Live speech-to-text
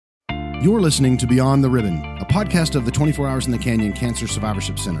You're listening to Beyond the Ribbon, a podcast of the 24 Hours in the Canyon Cancer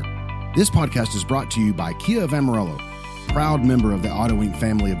Survivorship Center. This podcast is brought to you by Kia of Amarillo, proud member of the Auto Inc.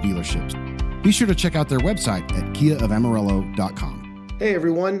 family of dealerships. Be sure to check out their website at kiaofamarillo.com. Hey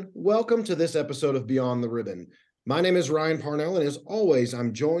everyone, welcome to this episode of Beyond the Ribbon. My name is Ryan Parnell, and as always,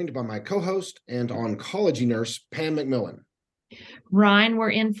 I'm joined by my co-host and oncology nurse, Pam McMillan. Ryan, we're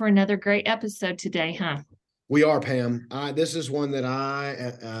in for another great episode today, huh? We are, Pam. This is one that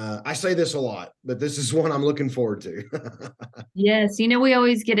I say this a lot, but this is one I'm looking forward to. Yes, we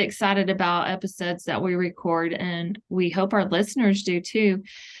always get excited about episodes that we record, and we hope our listeners do too.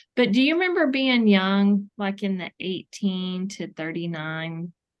 But do you remember being young, like in the 18 to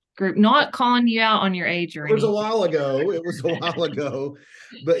 39 group? Not calling you out on your age or anything. It was a while ago,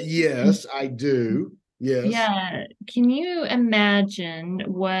 but yes, I do. Yes. Yeah. Can you imagine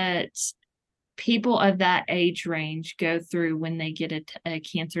what people of that age range go through when they get a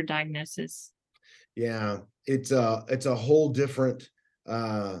cancer diagnosis? Yeah, it's a whole different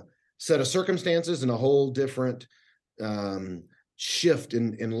set of circumstances and a whole different shift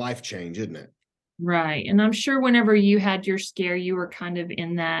in life change, isn't it? Right. And I'm sure whenever you had your scare, you were kind of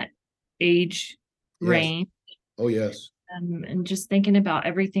in that age range. Oh, yes. And just thinking about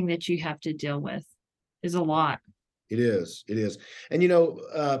everything that you have to deal with is a lot. It is. And,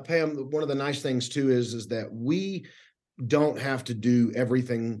 Pam, one of the nice things too is that we don't have to do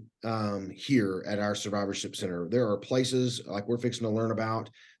everything here at our Survivorship Center. There are places like we're fixing to learn about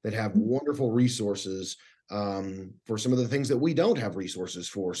that have wonderful resources for some of the things that we don't have resources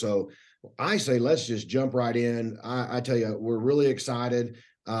for. So I say, let's just jump right in. I tell you, we're really excited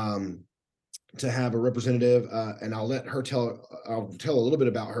to have a representative, and I'll tell a little bit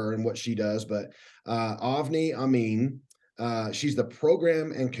about her and what she does. But Avni Amin, she's the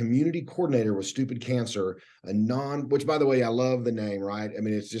program and community coordinator with Stupid Cancer, which by the way, I love the name, right? I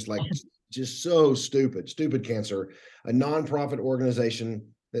mean, it's just like, just so Stupid Cancer, a nonprofit organization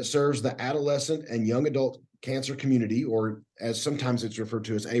that serves the adolescent and young adult cancer community, or as sometimes it's referred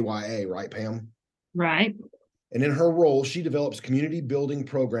to as AYA, right, Pam? Right. And in her role, she develops community building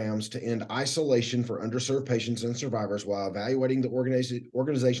programs to end isolation for underserved patients and survivors while evaluating the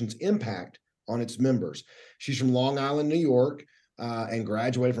organization's impact on its members. She's from Long Island, New York, and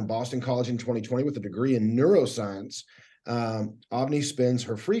graduated from Boston College in 2020 with a degree in neuroscience. Avni spends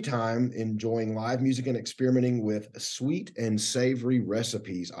her free time enjoying live music and experimenting with sweet and savory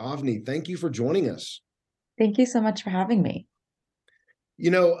recipes. Avni, thank you for joining us. Thank you so much for having me.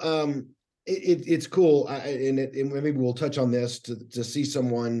 It's cool, and maybe we'll touch on this to see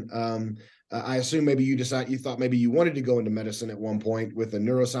someone. I assume maybe you thought maybe you wanted to go into medicine at one point with a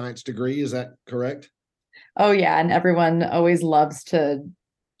neuroscience degree. Is that correct? Oh yeah, and everyone always loves to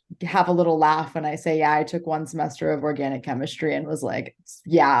have a little laugh when I say, yeah, I took one semester of organic chemistry and was like,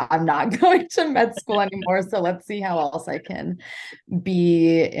 yeah, I'm not going to med school anymore. So let's see how else I can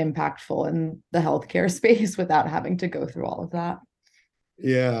be impactful in the healthcare space without having to go through all of that.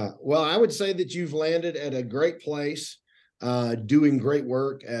 Yeah, well, I would say that you've landed at a great place, doing great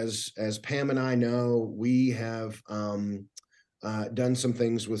work. As Pam and I know, we have done some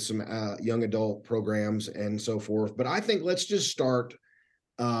things with some young adult programs and so forth. But I think let's just start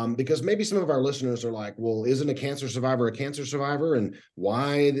because maybe some of our listeners are like, well, isn't a cancer survivor a cancer survivor? And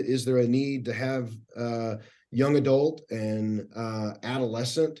why is there a need to have young adult and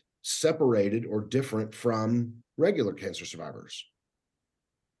adolescent separated or different from regular cancer survivors?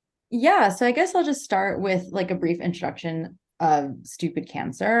 Yeah, so I guess I'll just start with like a brief introduction of Stupid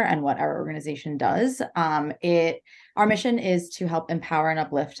Cancer and what our organization does. Our mission is to help empower and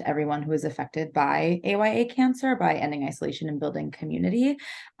uplift everyone who is affected by AYA cancer by ending isolation and building community.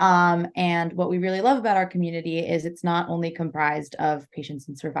 And what we really love about our community is it's not only comprised of patients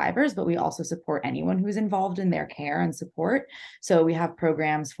and survivors, but we also support anyone who is involved in their care and support. So we have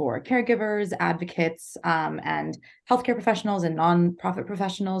programs for caregivers, advocates, and healthcare professionals and nonprofit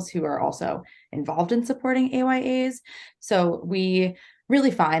professionals who are also involved in supporting AYAs. So we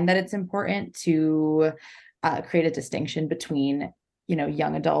really find that it's important to create a distinction between,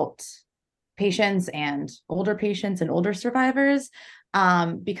 young adult patients and older survivors,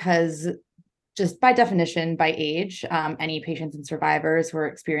 because just by definition, by age, any patients and survivors who are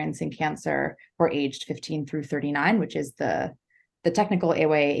experiencing cancer who are aged 15 through 39, which is the technical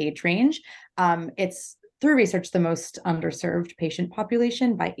AYA age range, it's through research the most underserved patient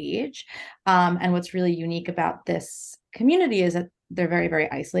population by age. And what's really unique about this community is that they're very, very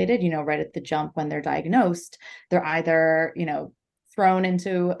isolated, right at the jump when they're diagnosed. They're either, thrown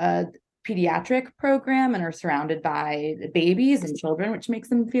into a pediatric program and are surrounded by babies and children, which makes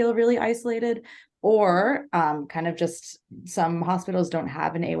them feel really isolated. Or kind of just some hospitals don't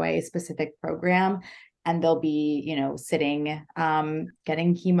have an AYA specific program, and they'll be, sitting,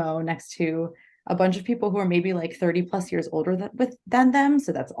 getting chemo next to a bunch of people who are maybe like 30 plus years older than them.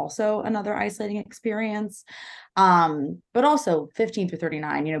 So that's also another isolating experience. But also 15 through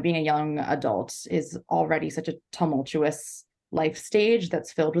 39, being a young adult is already such a tumultuous life stage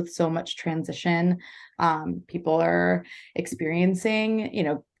that's filled with so much transition. People are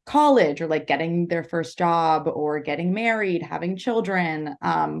experiencing, college, or like getting their first job, or getting married, having children,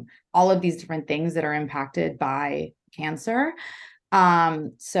 all of these different things that are impacted by cancer.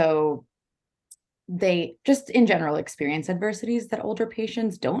 So they just in general experience adversities that older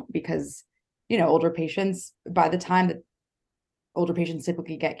patients don't, because older patients, by the time that older patients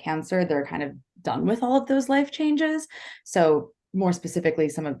typically get cancer, they're kind of done with all of those life changes. So more specifically,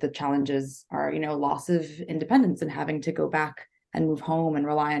 some of the challenges are, loss of independence and having to go back and move home and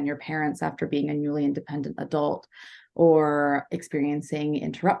rely on your parents after being a newly independent adult, or experiencing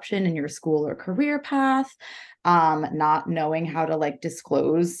interruption in your school or career path, not knowing how to like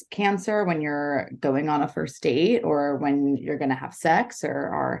disclose cancer when you're going on a first date, or when you're going to have sex, or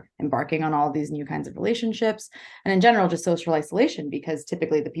are embarking on all of these new kinds of relationships, and in general, just social isolation, because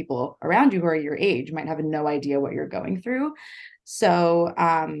typically the people around you who are your age might have no idea what you're going through. So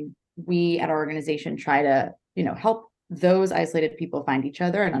we at our organization try to, help those isolated people find each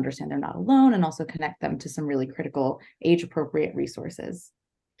other and understand they're not alone, and also connect them to some really critical age appropriate resources.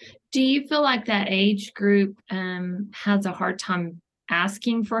 Do you feel like that age group has a hard time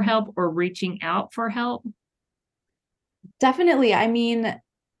asking for help or reaching out for help? Definitely. I mean,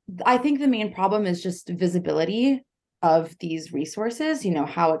 I think the main problem is just visibility of these resources.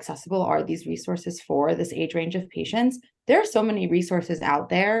 How accessible are these resources for this age range of patients? There are so many resources out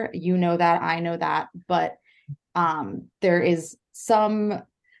there. That, I know that, but there is some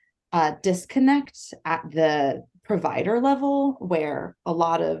disconnect at the provider level, where a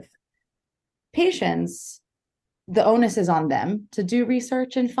lot of patients, the onus is on them to do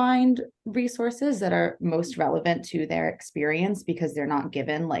research and find resources that are most relevant to their experience, because they're not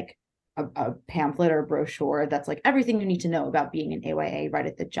given like a pamphlet or brochure that's like everything you need to know about being an AYA right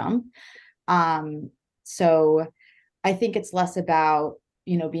at the jump. So I think it's less about,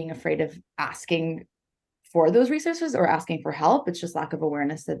 being afraid of asking for those resources or asking for help. It's just lack of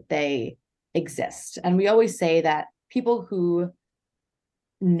awareness that they exist. And we always say that people who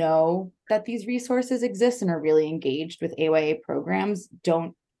know that these resources exist and are really engaged with AYA programs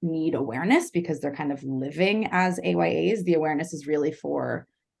don't need awareness, because they're kind of living as AYAs. The awareness is really for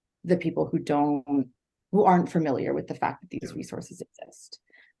the people who aren't familiar with the fact that these resources exist.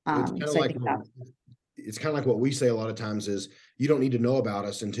 It's kind of like what we say a lot of times is, you don't need to know about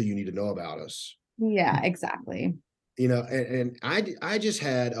us until you need to know about us. Yeah, exactly. And I just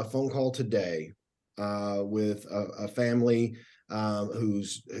had a phone call today with a family who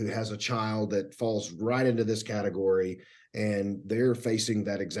has a child that falls right into this category, and they're facing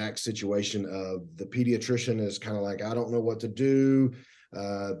that exact situation of the pediatrician is kind of like, I don't know what to do.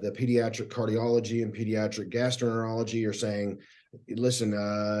 The pediatric cardiology and pediatric gastroenterology are saying, listen,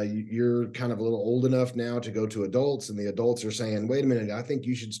 you're kind of a little old enough now to go to adults, and the adults are saying, wait a minute, I think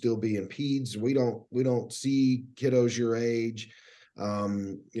you should still be in peds. We don't see kiddos your age,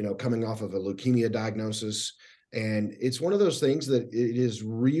 coming off of a leukemia diagnosis. And it's one of those things that it is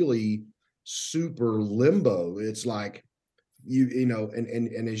really super limbo. It's like,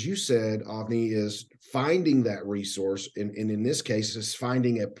 and as you said, Avni, is finding that resource. And in this case, is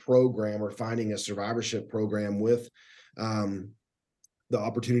finding a program or finding a survivorship program with the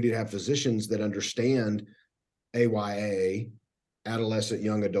opportunity to have physicians that understand AYA, adolescent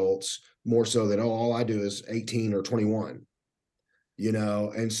young adults, more so than, all I do is 18 or 21.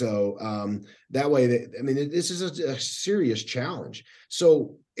 And so that way, this is a serious challenge.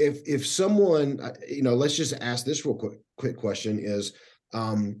 So if someone, let's just ask this real quick question is,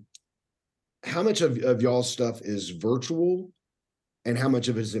 how much of y'all's stuff is virtual and how much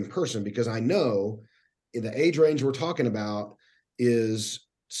of it is in person? Because I know in the age range we're talking about is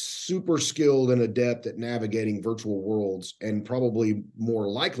super skilled and adept at navigating virtual worlds, and probably more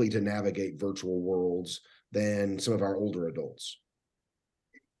likely to navigate virtual worlds than some of our older adults.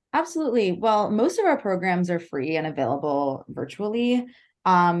 Absolutely. Well, most of our programs are free and available virtually.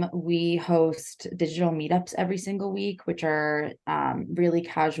 We host digital meetups every single week, which are really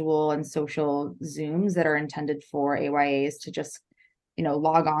casual and social Zooms that are intended for AYAs to just,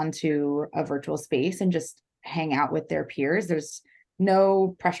 log on to a virtual space and just hang out with their peers. There's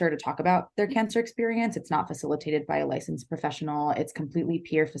no pressure to talk about their cancer experience. It's not facilitated by a licensed professional. It's completely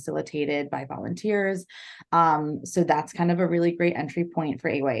peer facilitated by volunteers. So that's kind of a really great entry point for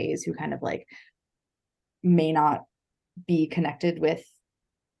AYAs who kind of like may not be connected with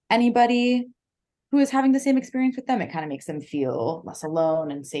anybody who is having the same experience with them. It kind of makes them feel less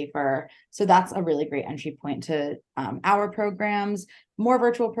alone and safer. So that's a really great entry point to our programs. More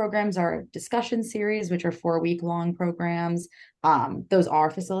virtual programs are discussion series, which are 4-week long programs. Those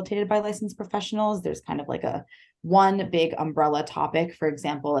are facilitated by licensed professionals. There's kind of like a one big umbrella topic. For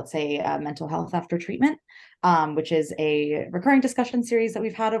example, let's say mental health after treatment, which is a recurring discussion series that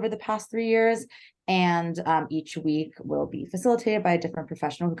we've had over the past 3 years. And each week will be facilitated by a different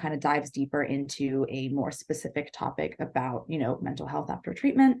professional who kind of dives deeper into a more specific topic about, mental health after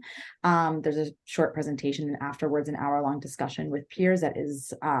treatment. There's a short presentation and afterwards an hour-long discussion with peers that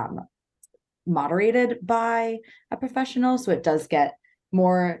is moderated by a professional. So it does get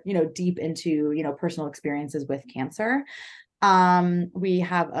more, deep into, personal experiences with cancer. We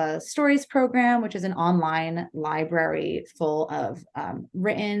have a stories program, which is an online library full of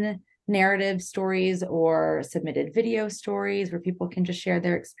written narrative stories or submitted video stories where people can just share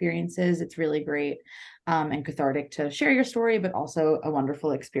their experiences. It's really great and cathartic to share your story, but also a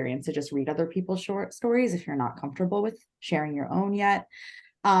wonderful experience to just read other people's short stories if you're not comfortable with sharing your own yet.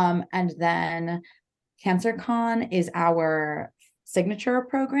 And then CancerCon is our signature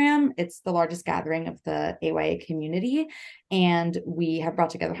program. It's the largest gathering of the AYA community, and we have brought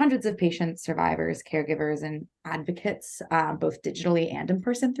together hundreds of patients, survivors, caregivers, and advocates, both digitally and in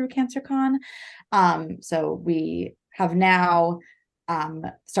person through CancerCon. So we have now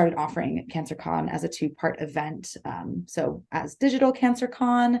started offering CancerCon as a 2-part event. So as digital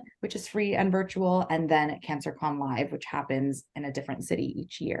CancerCon, which is free and virtual, and then CancerCon Live, which happens in a different city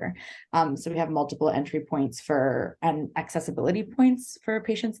each year. So we have multiple entry points and accessibility points for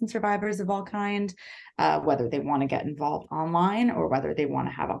patients and survivors of all kind, whether they want to get involved online or whether they want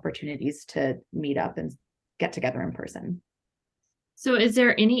to have opportunities to meet up and get together in person. So is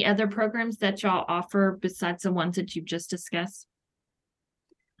there any other programs that y'all offer besides the ones that you've just discussed?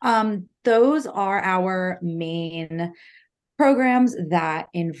 Those are our main programs that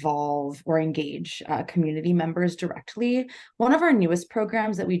involve or engage community members directly. One of our newest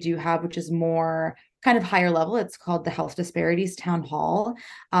programs that we do have, which is more kind of higher level, it's called the Health Disparities Town Hall.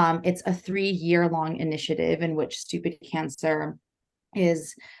 It's a 3-year-long initiative in which Stupid Cancer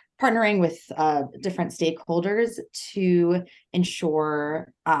is partnering with different stakeholders to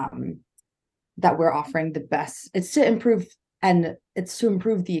ensure that we're offering the best. It's to improve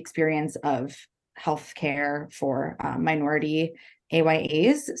the experience of healthcare for minority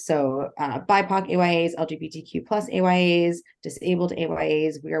AYAs. So BIPOC AYAs, LGBTQ plus AYAs, disabled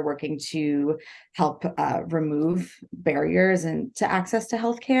AYAs. We are working to help remove barriers and to access to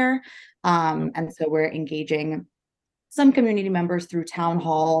healthcare. And so we're engaging some community members through town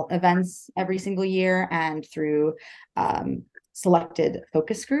hall events every single year and through selected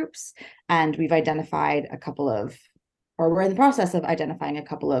focus groups. And we've identified we're in the process of identifying a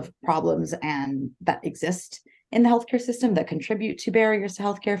couple of problems that exist in the healthcare system that contribute to barriers to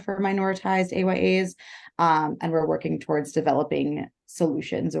healthcare for minoritized AYAs. And we're working towards developing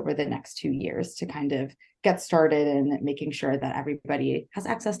solutions over the next 2 years to kind of get started in making sure that everybody has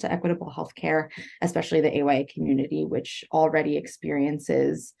access to equitable healthcare, especially the AYA community, which already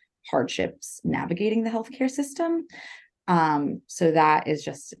experiences hardships navigating the healthcare system. So that is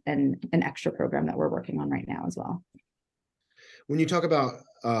just an extra program that we're working on right now as well. When you talk about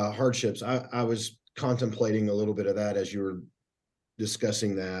hardships, I was contemplating a little bit of that as you were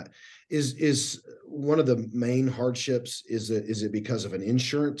discussing that. Is one of the main hardships, is it because of an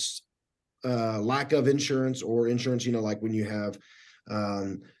insurance, lack of insurance or insurance, like when you have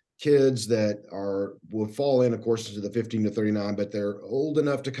kids that will fall in, of course, into the 15 to 39, but they're old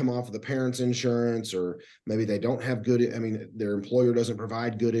enough to come off of the parents' insurance, or maybe they don't have their employer doesn't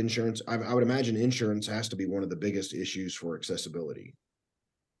provide good insurance. I would imagine insurance has to be one of the biggest issues for accessibility.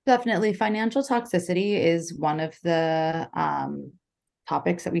 Definitely. Financial toxicity is one of the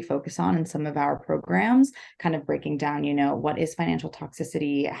topics that we focus on in some of our programs, kind of breaking down, what is financial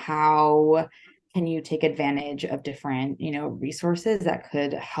toxicity? How can you take advantage of different, resources that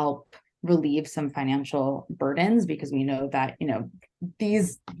could help relieve some financial burdens? Because we know that,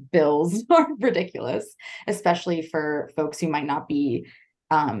 these bills are ridiculous, especially for folks who might not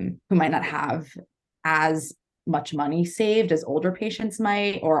have as much money saved as older patients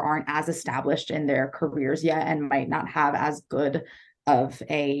might, or aren't as established in their careers yet and might not have as good of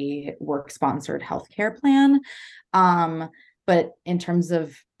a work-sponsored healthcare plan. But in terms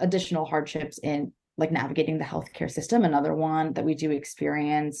of additional hardships in like navigating the healthcare system. Another one that we do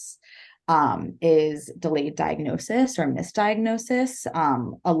experience is delayed diagnosis or misdiagnosis.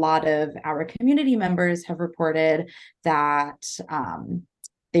 A lot of our community members have reported that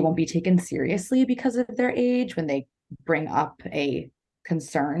they won't be taken seriously because of their age when they bring up a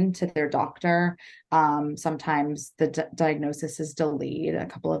concern to their doctor. Sometimes the diagnosis is delayed a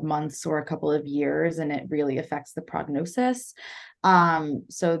couple of months or a couple of years, and it really affects the prognosis.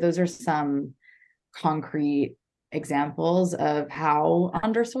 So those are some concrete examples of how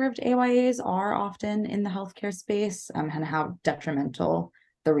underserved AYAs are often in the healthcare space, and how detrimental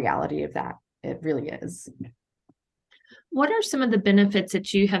the reality of that it really is. What are some of the benefits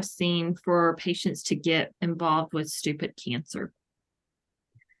that you have seen for patients to get involved with stupid cancer?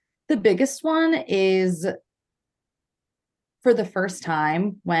 The biggest one is, for the first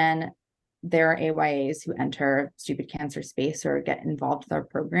time, when there are AYAs who enter stupid cancer space or get involved with our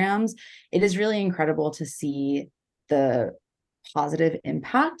programs, it is really incredible to see the positive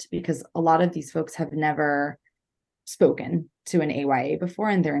impact, because a lot of these folks have never spoken to an AYA before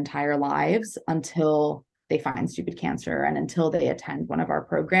in their entire lives until they find stupid cancer and until they attend one of our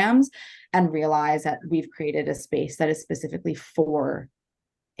programs and realize that we've created a space that is specifically for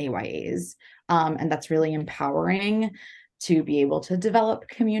AYAs. And that's really empowering to be able to develop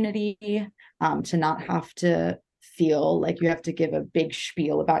community, to not have to feel like you have to give a big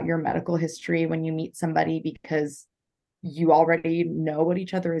spiel about your medical history when you meet somebody, because you already know what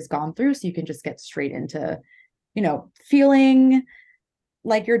each other has gone through. So you can just get straight into, feeling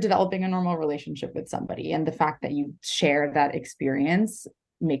like you're developing a normal relationship with somebody. And the fact that you share that experience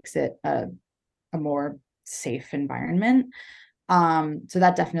makes it a more safe environment. So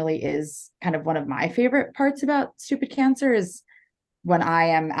that definitely is kind of one of my favorite parts about stupid cancer is when I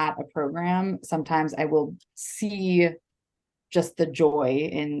am at a program, sometimes I will see just the joy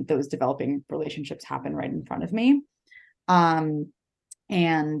in those developing relationships happen right in front of me.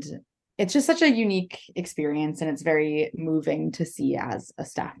 And it's just such a unique experience, and it's very moving to see as a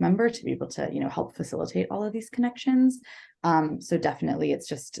staff member to be able to, help facilitate all of these connections. So definitely it's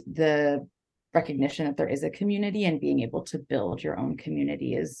just the recognition that there is a community, and being able to build your own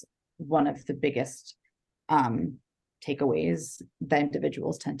community is one of the biggest takeaways that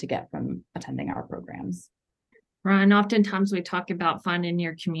individuals tend to get from attending our programs. Ryan, oftentimes we talk about finding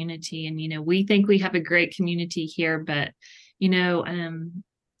your community, and we think we have a great community here, but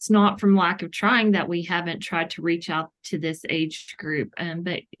it's not from lack of trying that we haven't tried to reach out to this age group.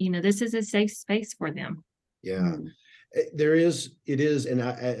 But this is a safe space for them. Yeah. It is. And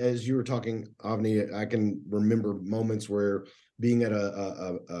as you were talking, Avni, I can remember moments where being at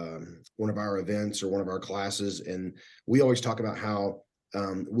one of our events or one of our classes, and we always talk about how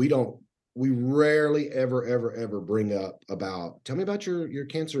we rarely ever bring up about, tell me about your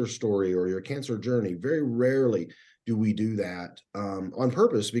cancer story or your cancer journey. Very rarely do we do that on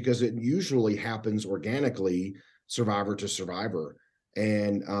purpose, because it usually happens organically, survivor to survivor.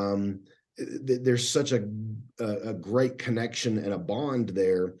 And there's such a great connection and a bond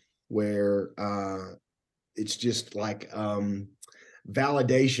there where it's just like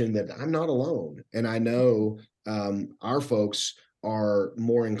validation that I'm not alone. And I know our folks are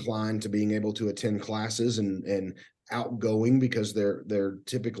more inclined to being able to attend classes and outgoing, because they're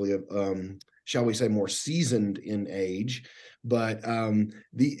typically shall we say, more seasoned in age. But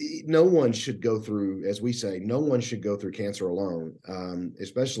no one should go through, as we say, no one should go through cancer alone,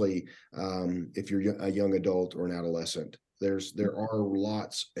 especially if you're a young adult or an adolescent. There are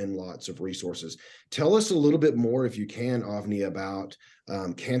lots and lots of resources. Tell us a little bit more, if you can, Avni, about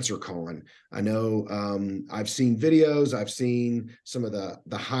CancerCon. I know I've seen videos, I've seen some of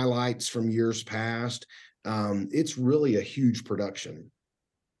the highlights from years past. It's really a huge production.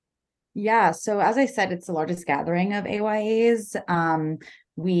 Yeah, so as I said, it's the largest gathering of AYAs.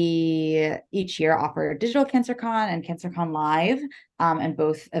 We each year offer Digital CancerCon and CancerCon Live, and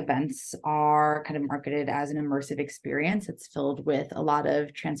both events are kind of marketed as an immersive experience. It's filled with a lot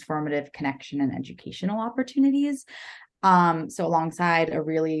of transformative connection and educational opportunities. So alongside a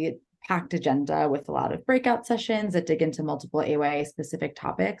really packed agenda with a lot of breakout sessions that dig into multiple AYA specific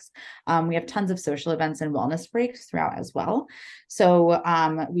topics. We have tons of social events and wellness breaks throughout as well. So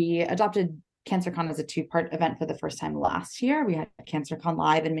we adopted CancerCon as a two-part event for the first time last year. We had CancerCon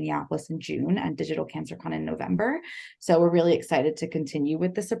Live in Minneapolis in June and Digital CancerCon in November. So we're really excited to continue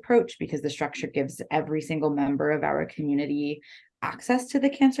with this approach, because the structure gives every single member of our community access to the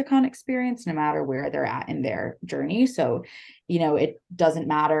CancerCon experience, no matter where they're at in their journey. So, it doesn't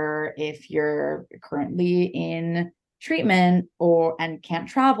matter if you're currently in treatment and can't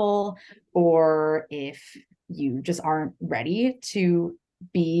travel, or if you just aren't ready to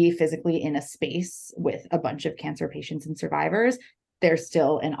be physically in a space with a bunch of cancer patients and survivors, there's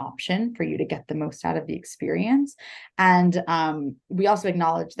still an option for you to get the most out of the experience. And we also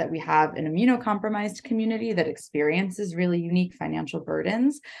acknowledge that we have an immunocompromised community that experiences really unique financial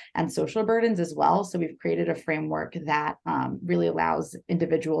burdens and social burdens as well. So we've created a framework that really allows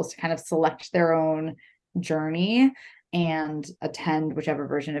individuals to kind of select their own journey and attend whichever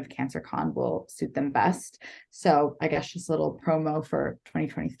version of CancerCon will suit them best. So I guess just a little promo for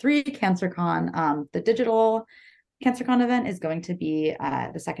 2023 CancerCon. The digital CancerCon event is going to be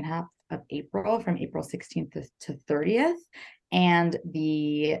the second half of April, from April 16th to 30th. And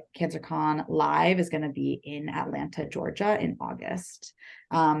the CancerCon live is going to be in Atlanta, Georgia in August.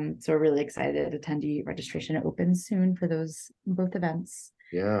 So we're really excited. Attendee registration opens soon for both events.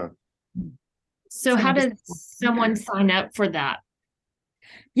 Yeah. So how does someone sign up for that?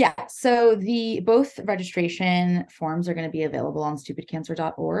 Yeah, so both registration forms are going to be available on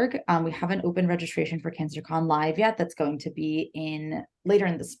stupidcancer.org. We haven't opened registration for CancerCon Live yet. That's going to be later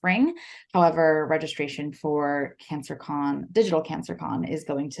in the spring. However, registration for CancerCon, digital CancerCon, is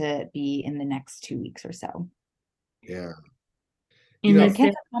going to be in the next 2 weeks or so. Yeah. And is there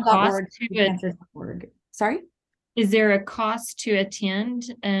a cost to it? Cancer.org. Sorry? Is there a cost to attend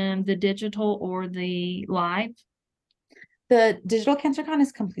the digital or the live? The digital CancerCon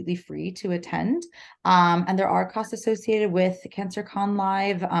is completely free to attend, and there are costs associated with CancerCon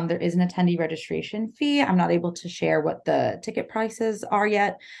Live. There is an attendee registration fee. I'm not able to share what the ticket prices are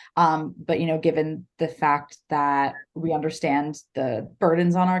yet, but given the fact that we understand the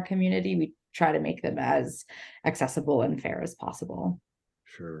burdens on our community, we try to make them as accessible and fair as possible.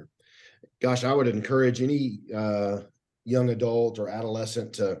 Sure. Gosh, I would encourage any young adult or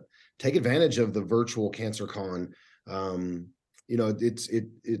adolescent to take advantage of the virtual CancerCon.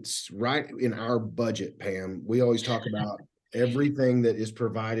 It's right in our budget, Pam. We always talk about everything that is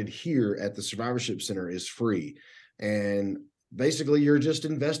provided here at the Survivorship Center is free. And basically you're just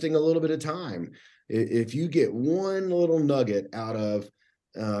investing a little bit of time. If you get one little nugget out of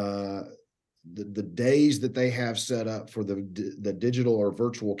the days that they have set up for the digital or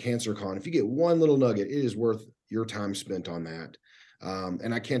virtual CancerCon, if you get one little nugget, it is worth your time spent on that.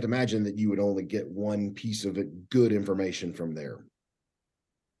 And I can't imagine that you would only get one piece of good information from there.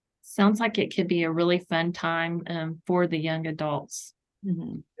 Sounds like it could be a really fun time for the young adults.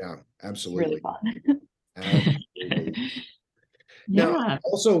 Mm-hmm. Yeah, absolutely. It's really fun. Absolutely. Yeah. Now,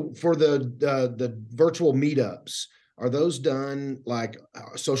 also for the virtual meetups, are those done like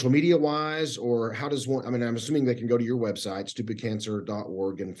social media wise, or how does one, I'm assuming they can go to your website,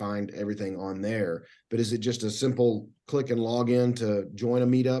 stupidcancer.org, and find everything on there, but is it just a simple click and log in to join a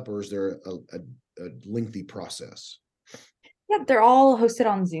meetup, or is there a lengthy process? Yeah, they're all hosted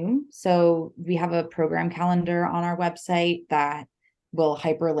on Zoom. So we have a program calendar on our website that will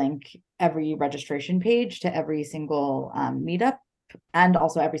hyperlink every registration page to every single meetup, and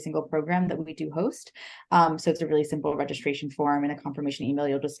also every single program that we do host. So it's a really simple registration form. In a confirmation email,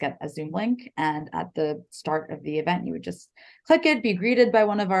 you'll just get a Zoom link. And at the start of the event, you would just click it, be greeted by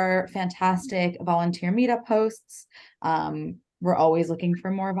one of our fantastic volunteer meetup hosts. We're always looking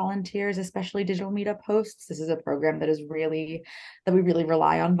for more volunteers, especially digital meetup hosts. This is a program that we really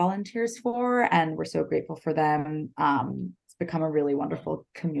rely on volunteers for, and we're so grateful for them. It's become a really wonderful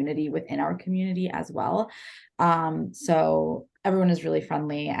community within our community as well. So everyone is really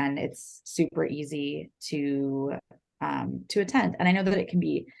friendly, and it's super easy to attend. And I know that it can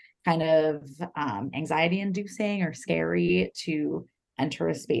be kind of anxiety inducing or scary to enter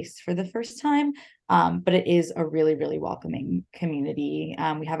a space for the first time. But it is a really, really welcoming community.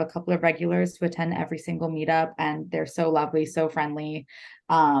 We have a couple of regulars who attend every single meetup, and they're so lovely, so friendly.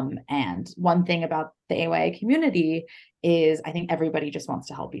 And one thing about the AYA community is I think everybody just wants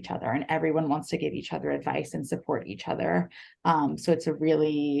to help each other, and everyone wants to give each other advice and support each other. So it's a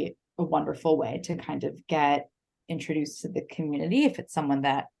wonderful way to kind of get introduced to the community if it's someone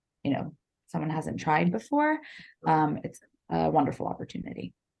that, someone hasn't tried before. It's a wonderful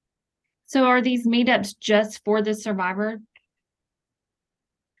opportunity. So are these meetups just for the survivor?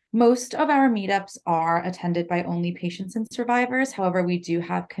 Most of our meetups are attended by only patients and survivors. However, we do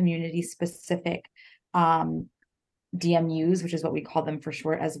have community specific DMUs, which is what we call them for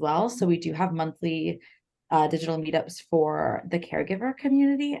short as well. So we do have monthly digital meetups for the caregiver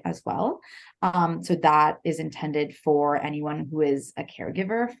community as well. So that is intended for anyone who is a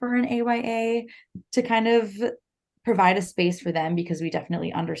caregiver for an AYA to kind of provide a space for them, because we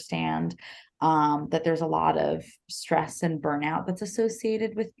definitely understand that there's a lot of stress and burnout that's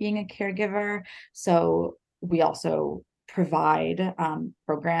associated with being a caregiver. So we also provide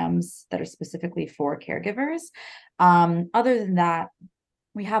programs that are specifically for caregivers. Other than that,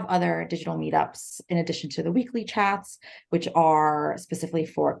 We have other digital meetups in addition to the weekly chats, which are specifically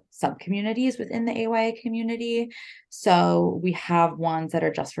for sub-communities within the AYA community. So we have ones that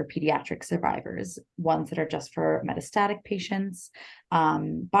are just for pediatric survivors, ones that are just for metastatic patients,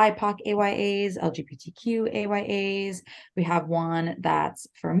 BIPOC AYAs, LGBTQ AYAs. We have one that's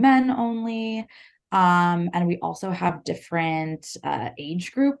for men only. And we also have different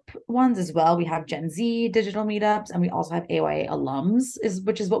age group ones as well. We have Gen Z digital meetups, and we also have AYA alums,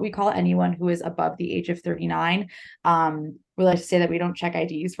 which is what we call anyone who is above the age of 39. We like to say that we don't check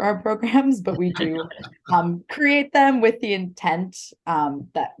IDs for our programs, but we do create them with the intent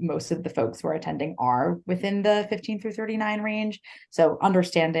that most of the folks who are attending are within the 15 through 39 range. So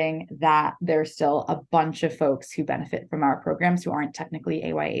understanding that there's still a bunch of folks who benefit from our programs who aren't technically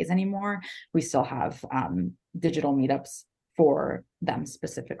AYAs anymore, we still have digital meetups for them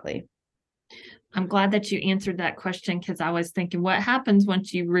specifically. I'm glad that you answered that question, because I was thinking, what happens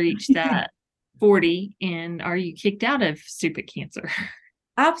once you reach that 40, and are you kicked out of stupid cancer?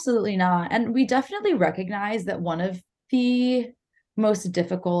 Absolutely not. And we definitely recognize that one of the most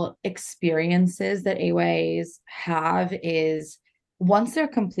difficult experiences that AYAs have is once they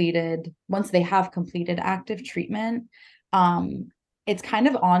have completed active treatment, it's kind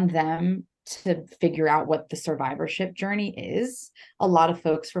of on them to figure out what the survivorship journey is. A lot of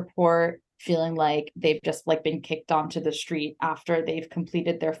folks report feeling like they've just like been kicked onto the street after they've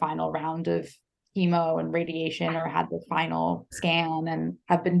completed their final round of chemo and radiation or had the final scan and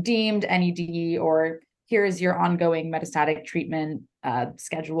have been deemed NED, or here's your ongoing metastatic treatment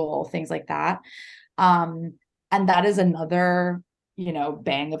schedule, things like that. And that is another,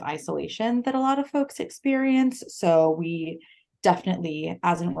 bang of isolation that a lot of folks experience. So we definitely,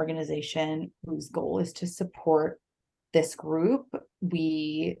 as an organization whose goal is to support this group,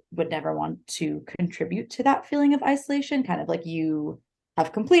 we would never want to contribute to that feeling of isolation, kind of like you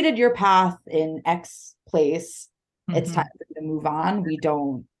have completed your path in X place. It's time to move on. We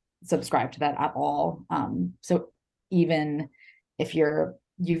don't subscribe to that at all. So even if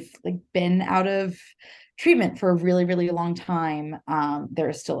you've like been out of treatment for a really, really long time, there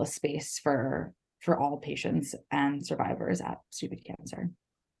is still a space for all patients and survivors at stupid cancer.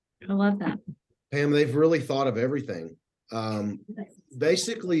 I love that. Pam, they've really thought of everything.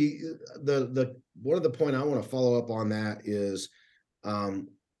 Basically, the one of the point I want to follow up on that is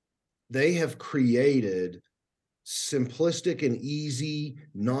they have created simplistic and easy,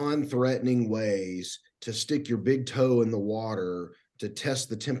 non-threatening ways to stick your big toe in the water to test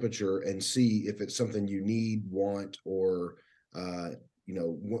the temperature and see if it's something you need, want, or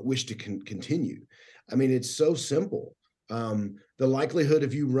wish to continue. I mean, it's so simple. The likelihood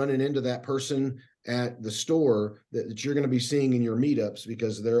of you running into that person at the store that you're going to be seeing in your meetups,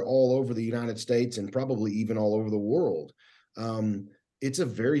 because they're all over the United States and probably even all over the world. It's a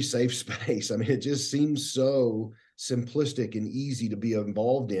very safe space. I mean, it just seems so simplistic and easy to be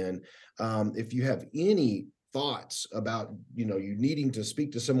involved in. If you have any thoughts about, you needing to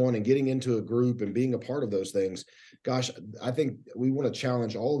speak to someone and getting into a group and being a part of those things, gosh, I think we want to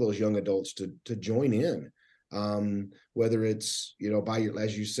challenge all of those young adults to join in. Whether it's, by your,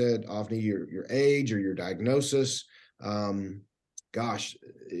 as you said, Avni, your age or your diagnosis, gosh,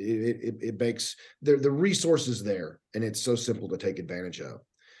 it makes the resources there, and it's so simple to take advantage of.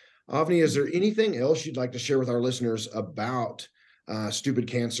 Avni, is there anything else you'd like to share with our listeners about stupid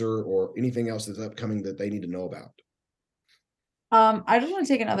cancer, or anything else that's upcoming that they need to know about? I just want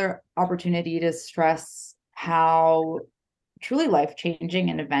to take another opportunity to stress how truly life-changing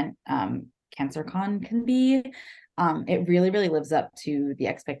an event CancerCon can be. It really, really lives up to the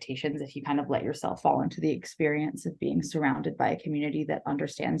expectations if you kind of let yourself fall into the experience of being surrounded by a community that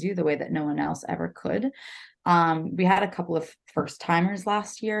understands you the way that no one else ever could. We had a couple of first timers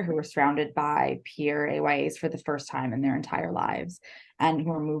last year who were surrounded by peer AYAs for the first time in their entire lives, and who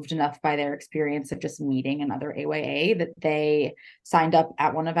were moved enough by their experience of just meeting another AYA that they signed up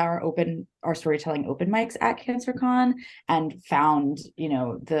at one of our storytelling open mics at CancerCon and found,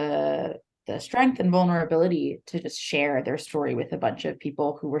 the strength and vulnerability to just share their story with a bunch of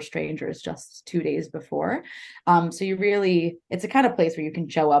people who were strangers just 2 days before. So it's a kind of place where you can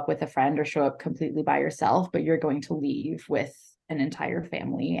show up with a friend or show up completely by yourself, but you're going to leave with an entire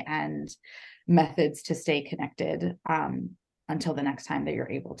family and methods to stay connected until the next time that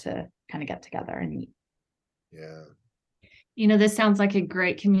you're able to kind of get together and meet. Yeah. This sounds like a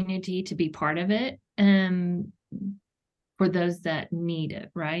great community to be part of it, for those that need it,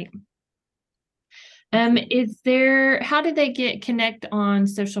 right? How do they connect on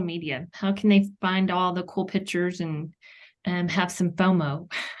social media? How can they find all the cool pictures and have some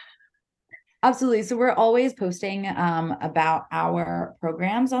FOMO? Absolutely. So we're always posting about our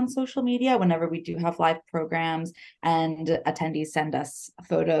programs on social media whenever we do have live programs and attendees send us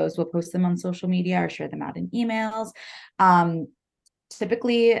photos. We'll post them on social media or share them out in emails. Um,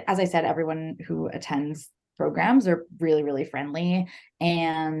 Typically, as I said, everyone who attends programs are really, really friendly,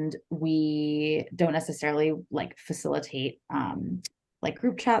 and we don't necessarily like facilitate like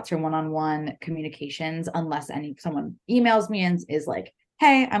group chats or one-on-one communications unless someone emails me and is like,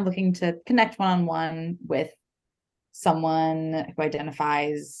 hey, I'm looking to connect one-on-one with someone who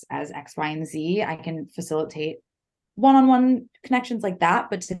identifies as X, Y, and Z. I can facilitate one-on-one connections like that,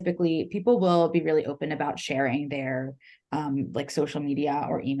 but typically people will be really open about sharing their like social media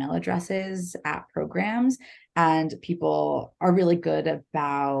or email addresses at programs, and people are really good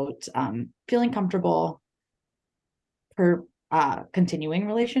about feeling comfortable for continuing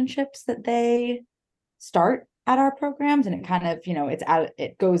relationships that they start at our programs. And it kind of,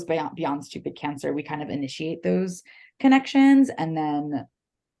 it goes beyond stupid cancer. We kind of initiate those connections, and then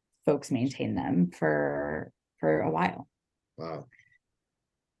folks maintain them for a while. Wow.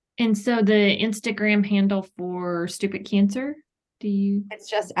 And so the Instagram handle for Stupid Cancer, It's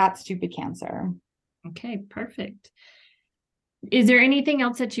just at Stupid Cancer. Okay, perfect. Is there anything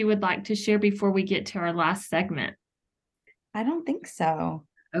else that you would like to share before we get to our last segment? I don't think so.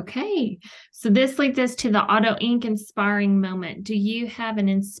 Okay, so this leads us to the Auto Ink inspiring moment. Do you have an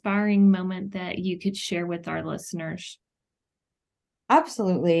inspiring moment that you could share with our listeners?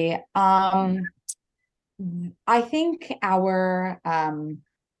 Absolutely. I think our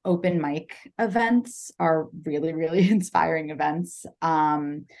open mic events are really, really inspiring events.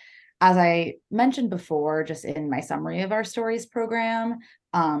 As I mentioned before, just in my summary of our stories program,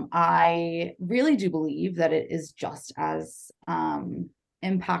 I really do believe that it is just as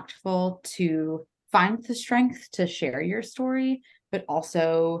impactful to find the strength to share your story, but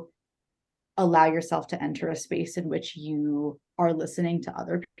also allow yourself to enter a space in which you are listening to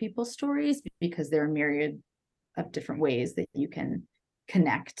other people's stories, because there are myriad of different ways that you can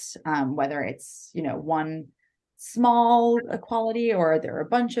connect, whether it's, one small equality or there are a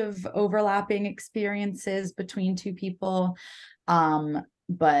bunch of overlapping experiences between two people.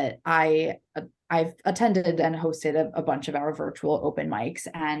 But I've attended and hosted a bunch of our virtual open mics,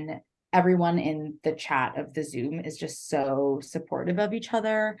 and everyone in the chat of the Zoom is just so supportive of each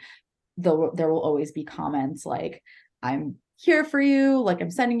other. There will always be comments like, I'm here for you, like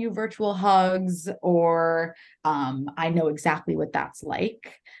I'm sending you virtual hugs, or I know exactly what that's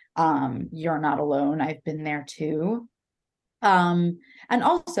like. You're not alone. I've been there too. And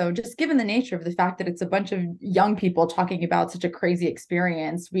also, just given the nature of the fact that it's a bunch of young people talking about such a crazy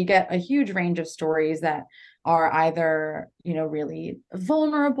experience, we get a huge range of stories that are either, really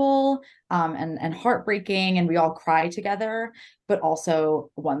vulnerable and heartbreaking, and we all cry together, but also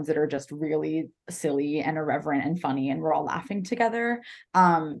ones that are just really silly and irreverent and funny, and we're all laughing together.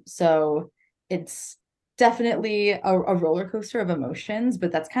 So it's definitely a roller coaster of emotions,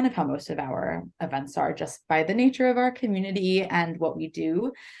 but that's kind of how most of our events are, just by the nature of our community and what we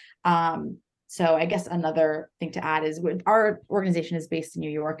do. So I guess another thing to add is our organization is based in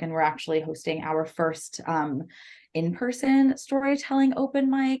New York, and we're actually hosting our first in-person storytelling open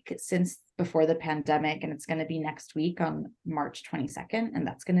mic since before the pandemic, and it's going to be next week on March 22nd, and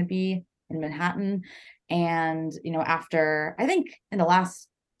that's going to be in Manhattan. And after, I think in the last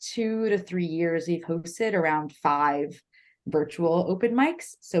 2 to 3 years, we've hosted around 5 virtual open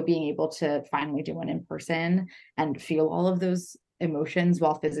mics. So being able to finally do one in person and feel all of those emotions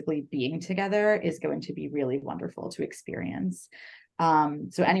while physically being together is going to be really wonderful to experience.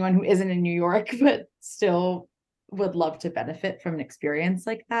 So anyone who isn't in New York but still would love to benefit from an experience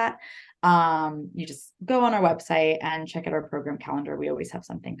like that, you just go on our website and check out our program calendar. We always have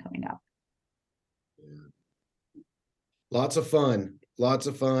something coming up. Yeah. Lots of fun,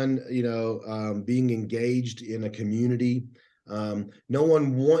 being engaged in a community. No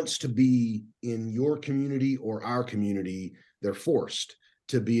one wants to be in your community or our community. They're forced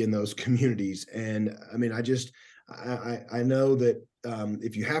to be in those communities. And I mean, I know that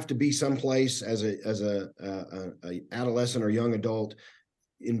if you have to be someplace as a adolescent or young adult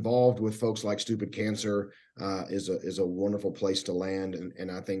involved with folks like Stupid Cancer, is a wonderful place to land.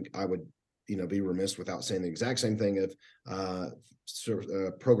 And I think I would be remiss without saying the exact same thing of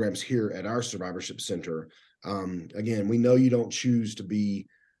programs here at our Survivorship Center. Again, we know you don't choose to be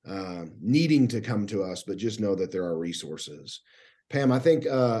needing to come to us, but just know that there are resources. Pam, I think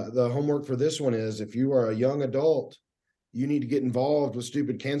the homework for this one is, if you are a young adult, you need to get involved with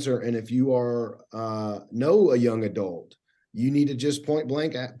Stupid Cancer. And if you are know a young adult, you need to just point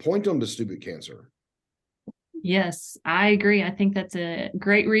blank point them to Stupid Cancer. Yes, I agree. I think that's a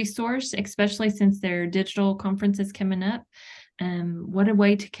great resource, especially since there are digital conferences coming up. What a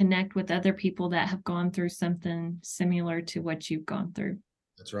way to connect with other people that have gone through something similar to what you've gone through.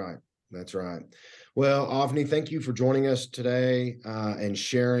 That's right. That's right. Well, Avni, thank you for joining us today and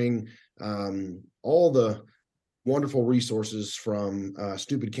sharing all the wonderful resources from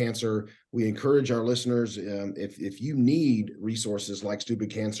Stupid Cancer. We encourage our listeners, if you need resources like Stupid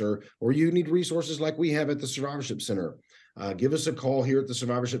Cancer, or you need resources like we have at the Survivorship Center, give us a call here at the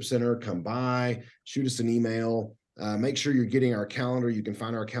Survivorship Center. Come by, shoot us an email. Make sure you're getting our calendar. You can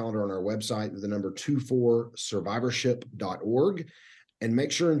find our calendar on our website with the number 24survivorship.org. And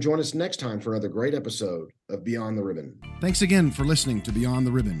make sure and join us next time for another great episode of Beyond the Ribbon. Thanks again for listening to Beyond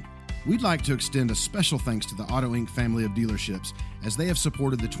the Ribbon. We'd like to extend a special thanks to the Auto Inc. family of dealerships, as they have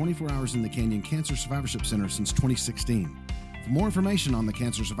supported the 24 Hours in the Canyon Cancer Survivorship Center since 2016. For more information on the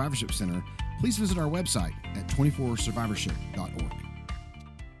Cancer Survivorship Center, please visit our website at 24survivorship.org.